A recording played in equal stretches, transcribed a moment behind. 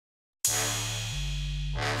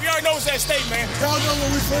already know it's at stake, man. Y'all know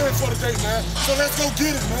what we're playing for today, man. So let's go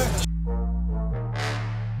get it, man.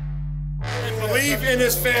 And believe in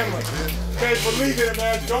this family. Okay, believe in it,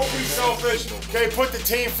 man. Don't be selfish. Okay, put the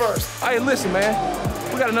team first. Hey, listen, man.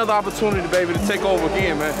 We got another opportunity, baby, to take over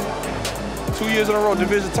again, man. 2 years in a row,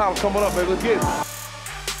 division title coming up, baby. Let's get it.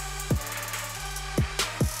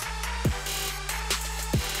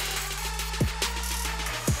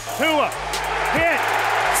 Tua, hit,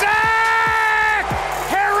 sack!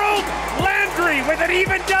 Harold Landry with an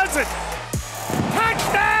even dozen.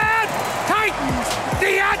 Touchdown, Titans,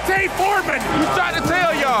 Deontay Foreman. You tried to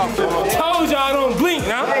tell y'all. Told y'all don't blink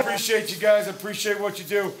now. I appreciate you guys. I appreciate what you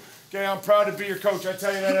do. Okay, I'm proud to be your coach. I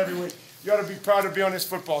tell you that every week. You ought to be proud to be on this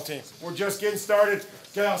football team. We're just getting started.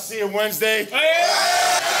 Okay, I'll see you Wednesday. Let me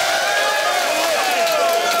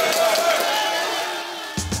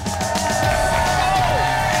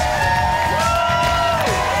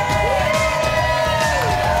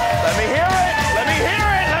hear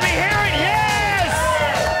it, yes!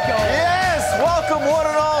 Yes, welcome one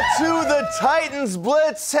and all to the Titans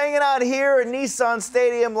Blitz, hanging out here at Nissan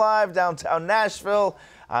Stadium live downtown Nashville.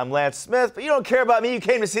 I'm Lance Smith, but you don't care about me. You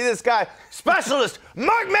came to see this guy, specialist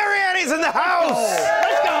Mark Mariani's in the house.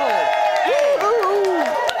 Let's go.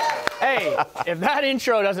 Hey, if that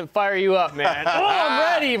intro doesn't fire you up, man. Oh, I'm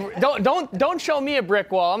ready. Don't show me a brick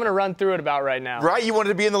wall. I'm gonna run through it about right now. Right, you wanted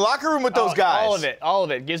to be in the locker room with those guys. All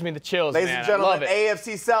of it. Gives me the chills, Ladies man. and gentlemen, I love it.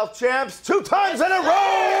 AFC South champs 2 times in a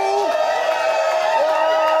row.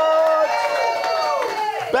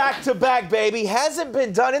 Back-to-back, baby. Hasn't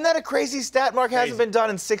been done. Isn't that a crazy stat, Mark? Hasn't been done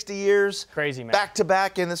in 60 years. Crazy, man.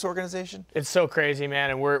 Back-to-back in this organization. It's so crazy,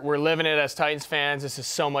 man, and we're living it as Titans fans. This is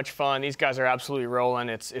so much fun. These guys are absolutely rolling.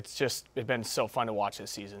 It's been so fun to watch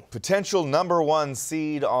this season. Potential #1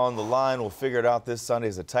 seed on the line. We'll figure it out this Sunday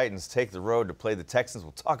as the Titans take the road to play the Texans.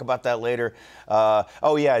 We'll talk about that later.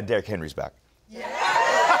 Oh, yeah, Derrick Henry's back.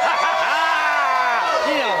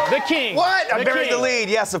 You know, the king. What? I buried king. the lead.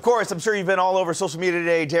 Yes, of course. I'm sure you've been all over social media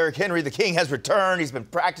today. Derrick Henry, the king, has returned. He's been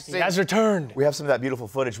practicing. He has returned. We have some of that beautiful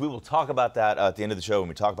footage. We will talk about that at the end of the show when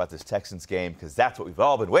we talk about this Texans game, because that's what we've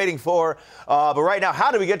all been waiting for. But right now,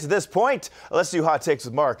 how do we get to this point? Let's do Hot Takes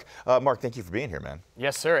with Mark. Mark, thank you for being here, man.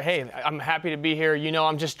 Yes, sir. Hey, I'm happy to be here. You know,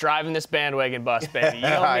 I'm just driving this bandwagon bus, baby. You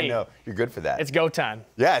know me. I know. You're good for that. It's go time.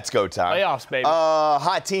 Yeah, it's go time. Playoffs, baby.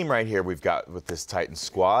 Hot team right here we've got with this Titans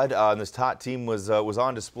squad. This hot team was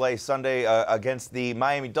on display Sunday against the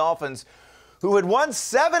Miami Dolphins, who had won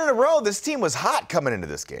 7 in a row. This team was hot coming into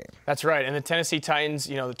this game. That's right. And the Tennessee Titans,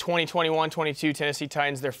 you know, the 2021-22 Tennessee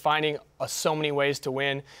Titans, they're finding so many ways to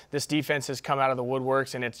win. This defense has come out of the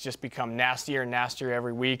woodworks, and it's just become nastier and nastier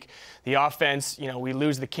every week. The offense, you know, we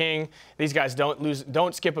lose the king. These guys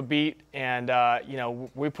don't skip a beat. And, you know,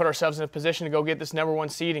 we put ourselves in a position to go get this #1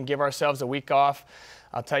 seed and give ourselves a week off.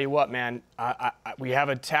 I'll tell you what, man, we have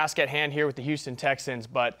a task at hand here with the Houston Texans,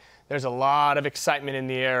 but there's a lot of excitement in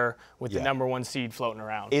the air with the #1 seed floating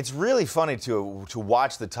around. It's really funny to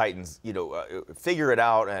watch the Titans, you know, figure it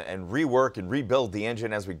out and rework and rebuild the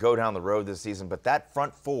engine as we go down the road this season. But that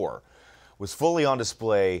front four was fully on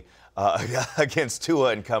display against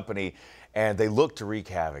Tua and company, and they look to wreak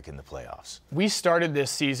havoc in the playoffs. We started this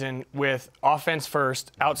season with offense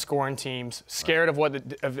first, outscoring teams, scared of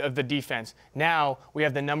the defense. Now we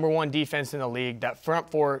have the #1 defense in the league. That front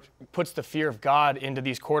four puts the fear of God into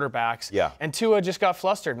these quarterbacks. Yeah. And Tua just got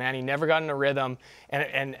flustered, man. He never got in a rhythm.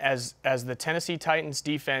 And as the Tennessee Titans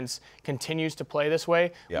defense continues to play this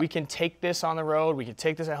way, we can take this on the road, we can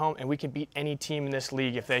take this at home, and we can beat any team in this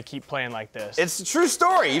league if they keep playing like this. It's a true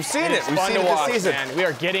story. You've seen it. We've fun seen to it this watch, season. man. We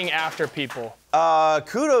are getting after people.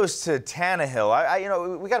 Kudos to Tannehill. You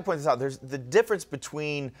know, we got to point this out. There's the difference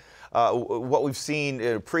between what we've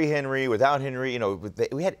seen pre-Henry, without Henry. You know,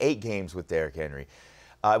 we had 8 games with Derrick Henry.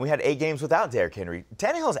 We had 8 games without Derrick Henry.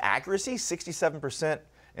 Tannehill's accuracy, 67%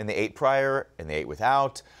 in the 8 prior and the 8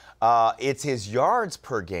 without. It's his yards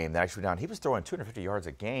per game that actually down. He was throwing 250 yards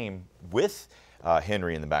a game with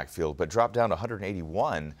Henry in the backfield, but dropped down to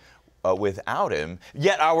 181 without him.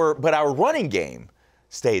 Yet our running game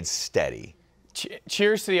stayed steady.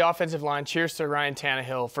 Cheers to the offensive line. Cheers to Ryan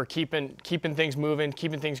Tannehill for keeping things moving,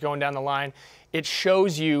 keeping things going down the line. It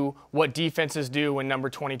shows you what defenses do when number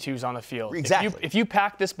 22 is on the field. Exactly. If you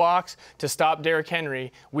pack this box to stop Derrick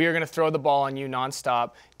Henry, we are going to throw the ball on you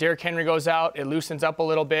nonstop. Derrick Henry goes out, it loosens up a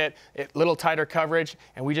little bit, little tighter coverage,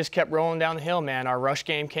 and we just kept rolling down the hill, man. Our rush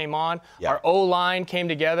game came on. Yeah. Our O-line came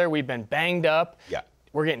together. We've been banged up. Yeah.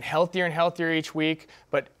 We're getting healthier and healthier each week,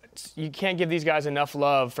 but you can't give these guys enough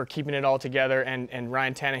love for keeping it all together, and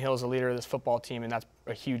Ryan Tannehill is the leader of this football team, and that's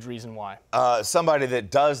a huge reason why. Somebody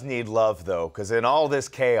that does need love, though, because in all this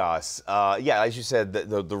chaos, yeah, as you said,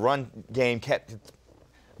 the run game kept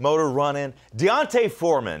motor running. D'Onta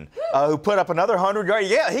Foreman, who put up another 100 yards.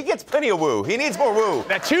 Yeah, he gets plenty of woo. He needs more woo.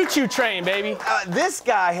 That choo-choo train, baby. This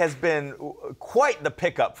guy has been quite the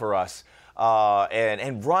pickup for us,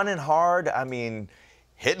 and running hard. I mean,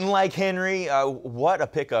 hitting like Henry. What a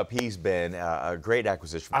pickup he's been. A great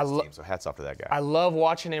acquisition for this team, so hats off to that guy. I love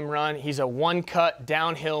watching him run. He's a one-cut,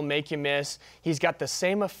 downhill, make you miss. He's got the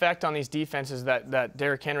same effect on these defenses that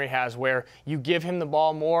Derrick Henry has, where you give him the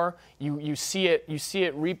ball more, you see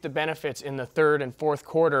it reap the benefits in the third and fourth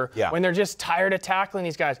quarter when they're just tired of tackling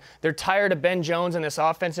these guys. They're tired of Ben Jones and this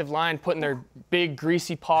offensive line putting their big,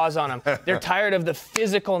 greasy paws on them. They're tired of the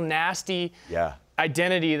physical, nasty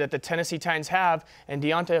identity that the Tennessee Titans have, and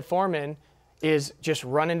D'Onta Foreman is just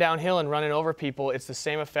running downhill and running over people. It's the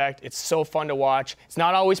same effect. It's so fun to watch. It's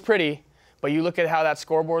not always pretty, but you look at how that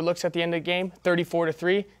scoreboard looks at the end of the game,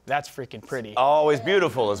 34-3, that's freaking pretty. Always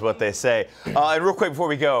beautiful is what they say. And real quick before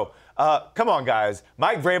we go, come on, guys.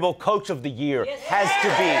 Mike Vrabel, Coach of the Year, has to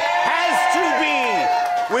be.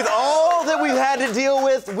 With all that we've had to deal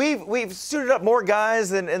with, we've suited up more guys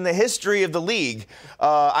than in the history of the league.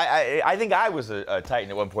 I think I was a Titan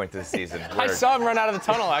at one point this season. I saw him run out of the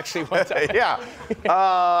tunnel, actually, one time.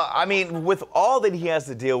 I mean, with all that he has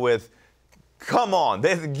to deal with, come on,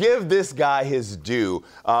 give this guy his due.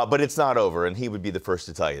 But it's not over, and he would be the first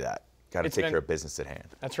to tell you that. Got to take care of business at hand.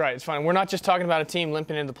 That's right. It's fun. We're not just talking about a team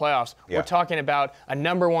limping into the playoffs. We're talking about a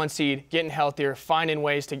 #1 seed, getting healthier, finding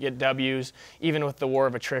ways to get W's, even with the war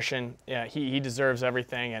of attrition. Yeah, he deserves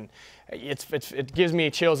everything, and it gives me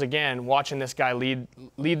chills again watching this guy lead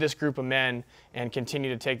this group of men and continue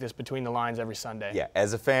to take this between the lines every Sunday. Yeah,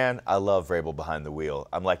 as a fan, I love Vrabel behind the wheel.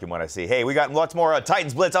 I'm liking what I see. Hey, we got lots more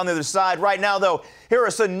Titans Blitz on the other side. Right now, though, here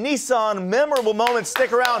are some Nissan memorable moments.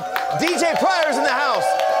 Stick around. DJ Pryor's in the house.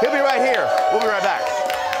 He'll be right here. We'll be right back.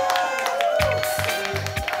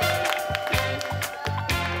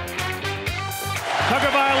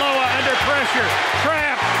 Tagovailoa under pressure.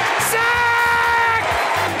 Trap. Sack!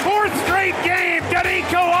 Fourth straight game.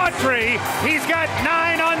 Danico Autry. He's got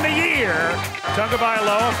 9 on the year.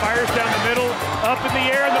 Tagovailoa fires down the middle, up in the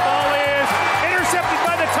air, and the ball is intercepted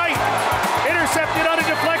by the Titans. Intercepted on a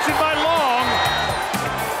deflection by Long.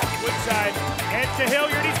 Woodside, head to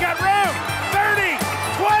Hilliard. He's got room. 30,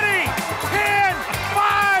 20, 10,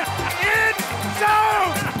 5, in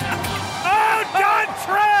zone. Oh,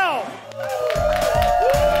 Dontrell.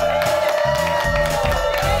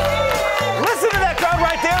 Listen to that crowd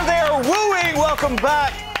right there. They are wooing. Welcome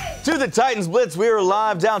back to the Titans Blitz. We are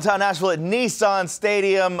live downtown Nashville at Nissan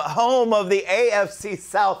Stadium, home of the AFC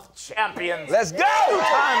South champions. Let's go! 2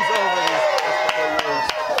 times over these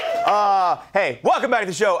years. Hey, welcome back to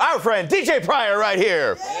the show. Our friend DJ Pryor right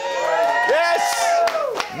here. Yes,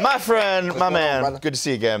 my friend, my man. Good to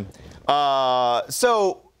see you again.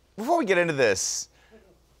 So before we get into this,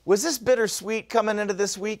 was this bittersweet coming into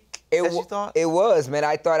this week? As you thought? It was, man.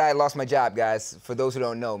 I thought I had lost my job, guys, for those who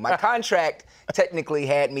don't know. My contract technically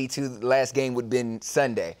had me to the last game would have been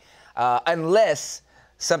Sunday, unless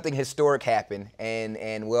something historic happened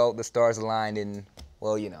and well, the stars aligned and,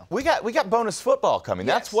 well, you know. We got bonus football coming.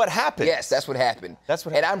 Yes. That's what happened. Yes, that's what happened. That's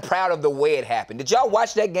what happened. And I'm proud of the way it happened. Did y'all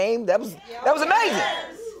watch that game? That was amazing.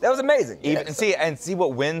 That was amazing. And see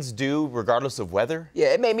what wins do regardless of weather? Yeah,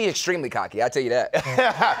 it made me extremely cocky, I'll tell you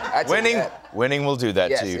that. Winning will do that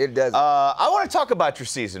to you. Yes, it does. I want to talk about your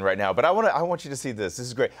season right now, but I want you to see this. This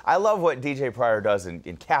is great. I love what DJ Pryor does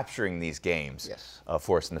in capturing these games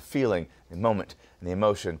for us, and the feeling, the moment, and the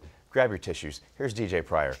emotion. Grab your tissues. Here's DJ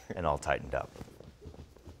Pryor and All Tightened Up.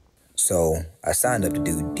 So I signed up to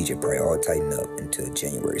do DJ Pryor All Tightened Up until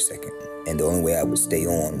January 2nd. And the only way I would stay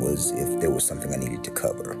on was if there was something I needed to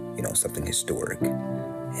cover, you know, something historic.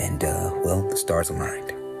 And, well, the stars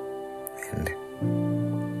aligned.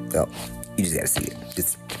 And, well, you just gotta see it.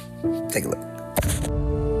 Just take a look.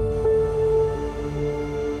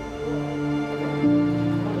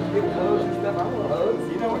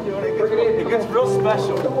 It gets real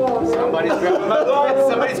special. Somebody's grabbing my butt.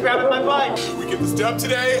 Somebody's grabbing my butt. We get this dub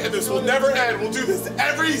today, and this will never end. We'll do this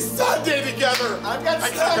every Sunday together. I've got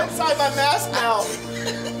stuff inside my mask now.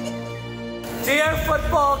 Dear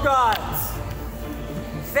football gods,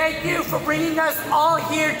 thank you for bringing us all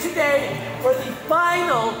here today for the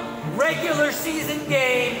final regular season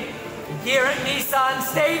game here at Nissan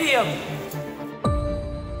Stadium.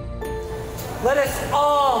 Let us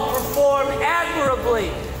all perform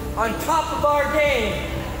admirably on top of our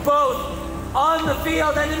game, both on the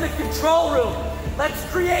field and in the control room. Let's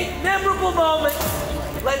create memorable moments.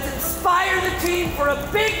 Let's inspire the team for a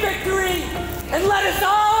big victory. And let us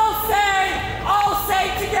all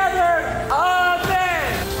say together,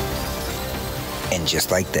 Amen. And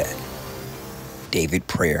just like that, David's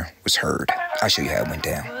prayer was heard. I'll show you how it went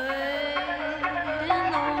down.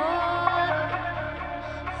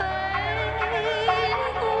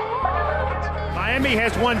 Miami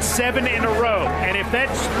has won 7 in a row, and if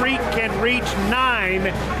that streak can reach 9,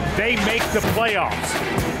 they make the playoffs.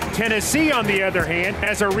 Tennessee, on the other hand,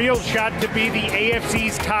 has a real shot to be the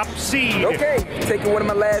AFC's top seed. Okay, taking one of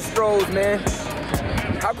my last strolls, man.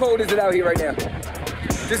 How cold is it out here right now?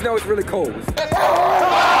 Just know it's really cold.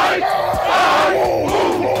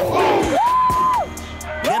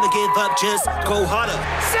 Never give up, just go harder.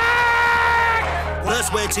 Sack! Blood,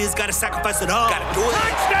 sweat, tears, gotta sacrifice it all. Gotta do it.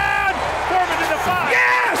 Touchdown! Foreman to the 5.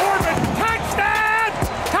 Yes! Foreman, touchdown!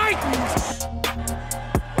 Titans!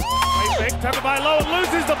 Big Tagovailoa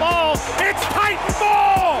loses the ball. It's Titan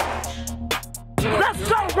ball! Let's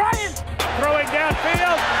go, Ryan! Throwing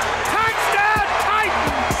downfield. Touchdown,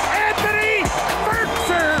 Titans! Anthony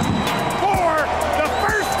Burtser for the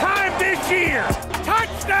first time this year.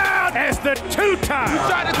 Touchdown as the 2-time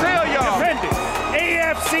Trying to tell y'all. defending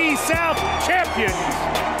AFC South champions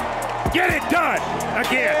get it done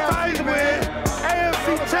again. Titans win.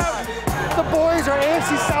 AFC champions. The boys are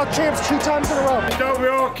AFC South champs 2 times in a row. No,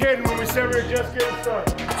 we're all kidding when we said we were just getting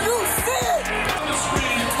started. You said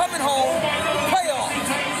coming home, playoff.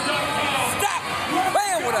 Stop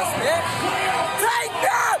playing with us, man. Tighten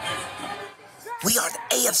up! We are the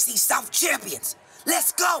AFC South champions.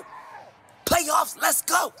 Let's go. Playoffs, let's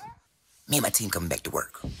go. Me and my team coming back to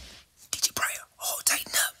work. DJ Pryor, all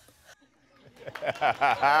tighten up.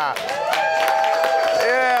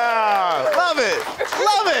 Yeah, love it,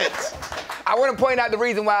 love it. I want to point out the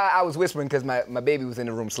reason why I was whispering, because my baby was in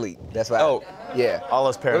the room asleep. That's why. Oh, yeah. all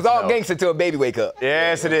us parents It was all know. gangster till a baby wake up.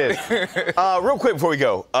 Yes, it is. Real quick before we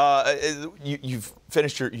go, you've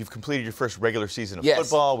completed your first regular season of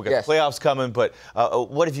football. We got the playoffs coming, but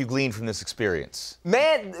what have you gleaned from this experience?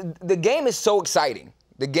 Man, the game is so exciting.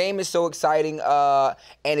 The game is so exciting, and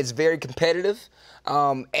it's very competitive.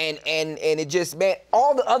 And it just, man,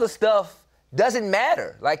 all the other stuff doesn't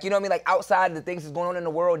matter. Like, you know what I mean? Like, outside the things that's going on in the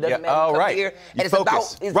world doesn't matter. Oh, right. Here, You and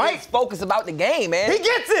focus. it's focus about the game, man. He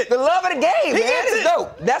gets it. The love of the game, man. gets It's it.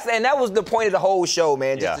 dope. And that was the point of the whole show,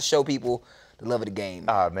 man, just to show people the love of the game.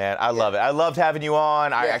 Oh, man, I love it. I loved having you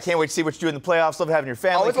on. I can't wait to see what you do in the playoffs. Love having your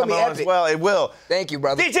family it's gonna come be on epic. as well. It will. Thank you,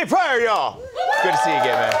 brother. DJ Pryor, y'all. It's good to see you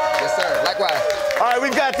again, man. Yes, sir. Likewise. All right,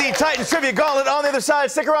 we've got the Titans Trivia Gauntlet on the other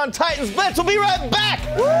side. Stick around, Titans Blitz. We'll be right back.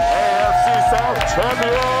 AFC South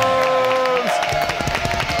champions.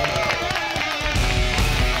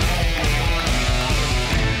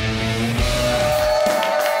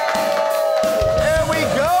 There we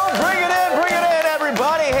go. Bring it in,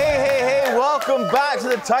 everybody. Hey. Welcome back to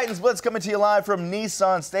the Titans Blitz, coming to you live from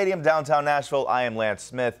Nissan Stadium, downtown Nashville. I am Lance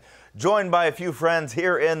Smith, joined by a few friends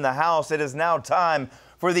here in the house. It is now time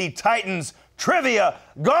for the Titans Trivia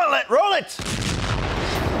Gauntlet. Roll it!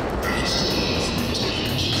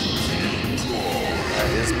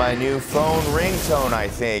 That is my new phone ringtone, I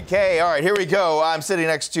think. Hey, all right, here we go. I'm sitting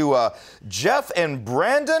next to Jeff and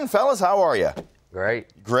Brandon. Fellas, how are you?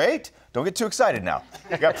 Great. Great? Don't get too excited now.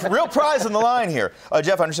 You got real prize on the line here.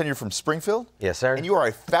 Jeff, I understand you're from Springfield? Yes, sir. And you are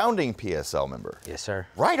a founding PSL member. Yes, sir.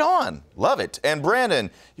 Right on. Love it. And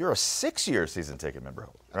Brandon, you're a 6-year season ticket member,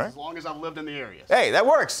 right? As long as I've lived in the area. Hey, that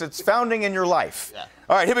works. It's founding in your life. Yeah.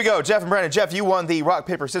 All right, here we go. Jeff and Brandon. Jeff, you won the rock,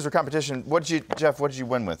 paper, scissors competition. Jeff, what did you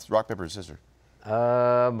win with? Rock, paper, scissors?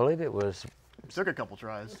 I believe it was. Took a couple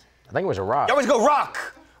tries. I think it was a rock. You always go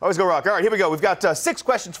rock. Always go rock. All right, here we go. We've got 6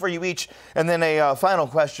 questions for you each, and then a final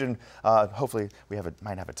question. Hopefully, we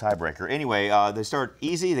might have a tiebreaker. Anyway, they start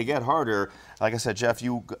easy, they get harder. Like I said, Jeff,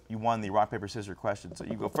 you won the rock, paper, scissors question, so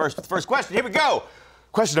you go first with the first question. Here we go.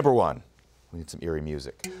 Question number 1. We need some eerie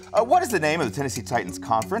music. What is the name of the Tennessee Titans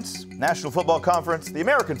Conference? National Football Conference, the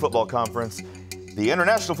American Football Conference, the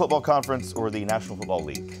International Football Conference, or the National Football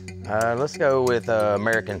League? Let's go with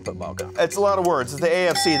American Football Conference. It's a lot of words. It's the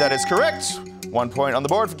AFC. That is correct. 1 point on the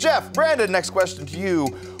board for Jeff. Brandon, next question to you.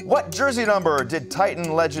 What jersey number did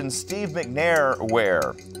Titan legend Steve McNair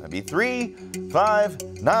wear? That'd be 3,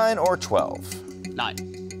 5, 9, or 12?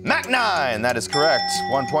 9. Mac 9, that is correct.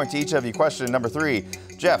 1 point to each of you. Question number 3.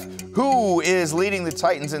 Jeff, who is leading the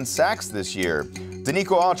Titans in sacks this year?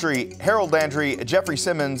 Danico Autry, Harold Landry, Jeffrey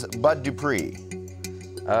Simmons, Bud Dupree.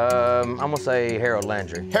 I'm going to say Harold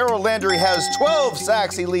Landry. Harold Landry has 12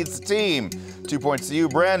 sacks. He leads the team. 2 points to you,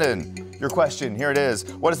 Brandon. Your question, here it is.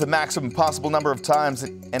 What is the maximum possible number of times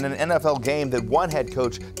in an NFL game that one head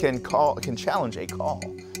coach can challenge a call?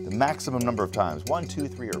 The maximum number of times. 1, 2,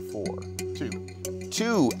 3, or 4?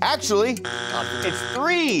 2. Actually, it's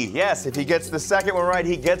 3. Yes, if he gets the second one right,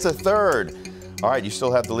 he gets a third. All right, you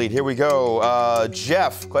still have the lead. Here we go.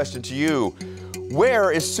 Jeff, question to you.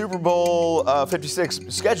 Where is Super Bowl 56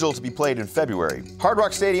 scheduled to be played in February? Hard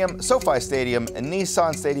Rock Stadium, SoFi Stadium,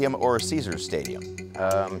 Nissan Stadium, or Caesars Stadium?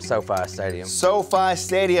 SoFi Stadium. SoFi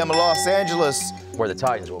Stadium, Los Angeles. Where the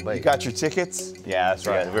Titans will be. You got your tickets? Yeah, that's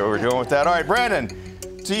right. What we're doing with that. All right, Brandon,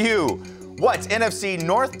 to you. What NFC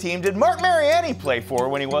North team did Mark Mariani play for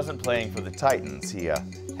when he wasn't playing for the Titans? He had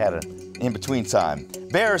an in-between time.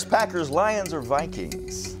 Bears, Packers, Lions, or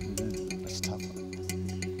Vikings? That's a tough one.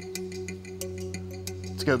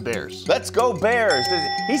 Let's go Bears. Let's go Bears.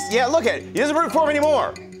 Yeah, look at it. He doesn't root for him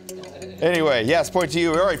anymore. Anyway, yes, point to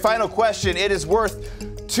you. All right, final question. It is worth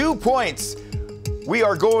 2 points. We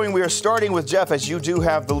are starting with Jeff, as you do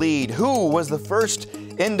have the lead. Who was the first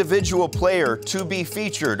individual player to be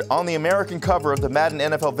featured on the American cover of the Madden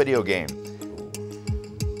NFL video game?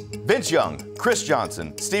 Vince Young, Chris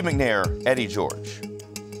Johnson, Steve McNair, Eddie George.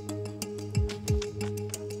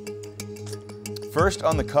 First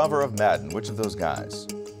on the cover of Madden, which of those guys?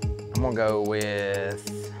 I'm going to go with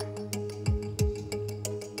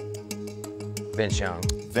Vince Young.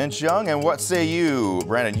 Vince Young, and what say you,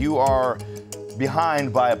 Brandon? You are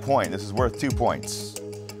behind by a point. This is worth 2 points.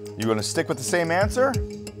 You going to stick with the same answer?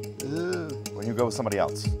 Or you go with somebody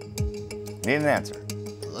else? Need an answer.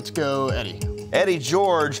 Let's go Eddie. Eddie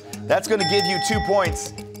George. That's going to give you 2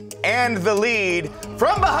 points and the lead.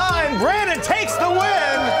 From behind, Brandon takes the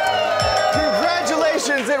win.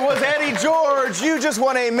 Congratulations, it was Eddie George. You just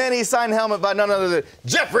won a mini signed helmet by none other than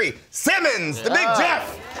Jeffrey Simmons, the Big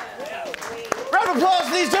Jeff. Round of applause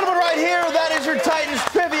for these gentlemen right here. That is your Titans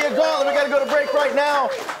Trivia Gauntlet. We got to go to break right now.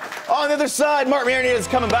 On the other side, Mark Mariani is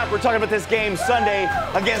coming back. We're talking about this game Sunday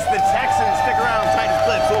against the Texans. Stick around, Titans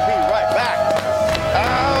Blitz. We'll be right back.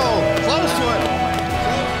 Oh, close to it.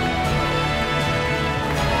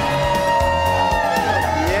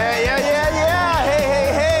 Yeah.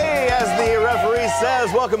 Hey. As the referee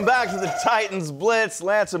says, welcome back to the Titans Blitz.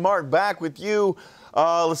 Lance and Mark back with you.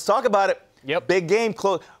 Let's talk about it. Yep. Big game.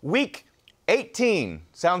 Week 18.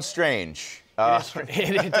 Sounds strange.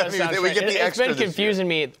 It does sound strange. It's been confusing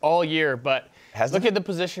me all year, but look at the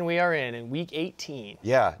position we are in week 18.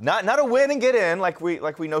 Yeah, not a win and get in like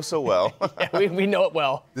we know so well. Yeah, we know it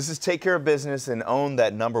well. This is take care of business and own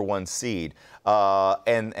that #1 seed.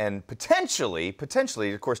 And potentially,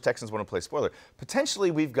 of course, Texans want to play spoiler.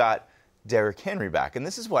 Potentially, we've got Derrick Henry back, and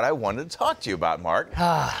this is what I wanted to talk to you about, Mark.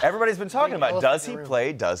 Everybody's been talking about, does he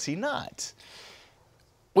play, does he not?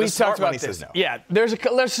 We talked about this. No. Yeah, there's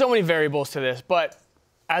so many variables to this, but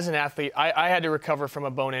as an athlete, I had to recover from a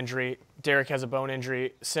bone injury. Derrick has a bone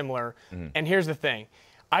injury similar. And here's the thing.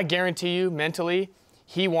 I guarantee you, mentally,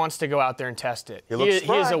 he wants to go out there and test it. He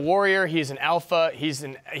is a warrior. He's an alpha. He's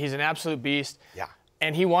an absolute beast. Yeah.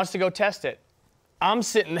 And he wants to go test it. I'm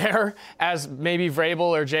sitting there as maybe Vrabel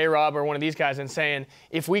or J-Rob or one of these guys and saying,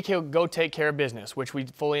 if we can go take care of business, which we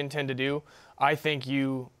fully intend to do, I think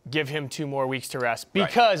you give him 2 more weeks to rest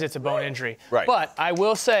because it's a bone injury. Right. But I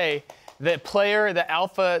will say the player, the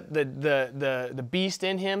alpha, the beast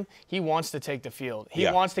in him, he wants to take the field. He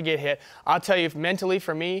wants to get hit. I'll tell you, mentally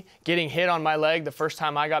for me, getting hit on my leg the first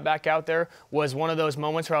time I got back out there was one of those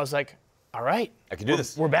moments where I was like, all right, I can do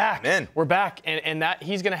this. We're back. Man. We're back. And that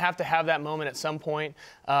he's going to have that moment at some point.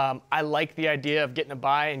 I like the idea of getting a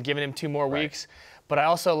bye and giving him 2 more weeks. But I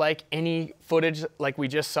also like any footage like we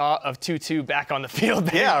just saw of 2-2 back on the field.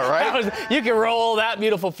 Yeah, right? You can roll that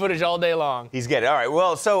beautiful footage all day long. He's getting it. All right,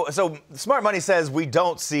 well, so Smart Money says we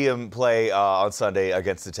don't see him play on Sunday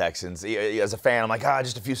against the Texans. As a fan, I'm like,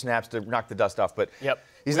 just a few snaps to knock the dust off. But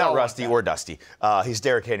he's not rusty or dusty. He's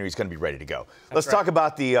Derrick Henry. He's going to be ready to go. Let's talk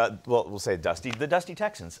about the we'll say the Dusty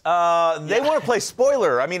Texans. They want to play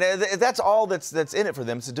spoiler. I mean, that's all that's in it for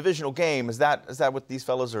them. It's a divisional game. Is that what these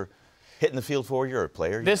fellows are hitting the field for? You're a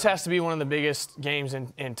player. This has to be one of the biggest games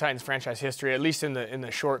in Titans franchise history, at least in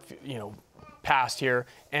the short past here.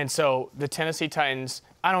 And so the Tennessee Titans,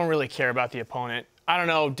 I don't really care about the opponent. I don't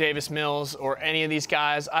know Davis Mills or any of these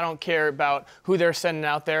guys. I don't care about who they're sending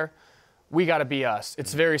out there. We got to be us.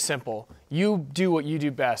 It's very simple. You do what you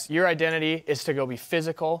do best. Your identity is to go be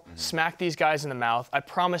physical, smack these guys in the mouth. I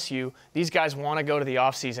promise you, these guys want to go to the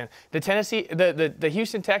offseason. The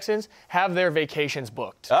Houston Texans have their vacations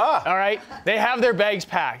booked. All right? They have their bags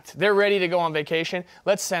packed. They're ready to go on vacation.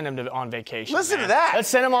 Let's send them on vacation. Listen to that. Let's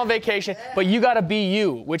send them on vacation. But you got to be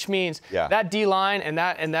you, which means that D-line and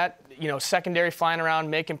that secondary flying around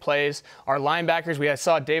making plays. Our linebackers, I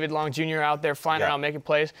saw David Long Jr. out there flying around making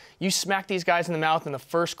plays. You smack these guys in the mouth in the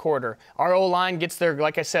first quarter. Our O-line gets their,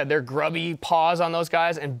 like I said, their grubby paws on those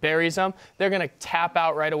guys and buries them. They're going to tap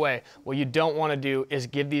out right away. What you don't want to do is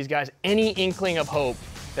give these guys any inkling of hope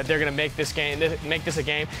that they're going to make this a game,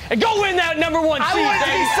 and go win that #1 seed, baby. I want it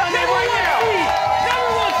to be Sunday right now.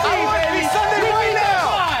 #1 seed, I want it to be Sunday right now.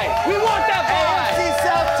 We want that bye. AFC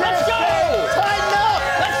South Let's go. Tighten up.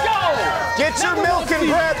 Let's go. Get your milk and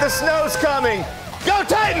bread. The snow's coming. Go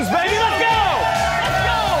Titans, baby. Let's go.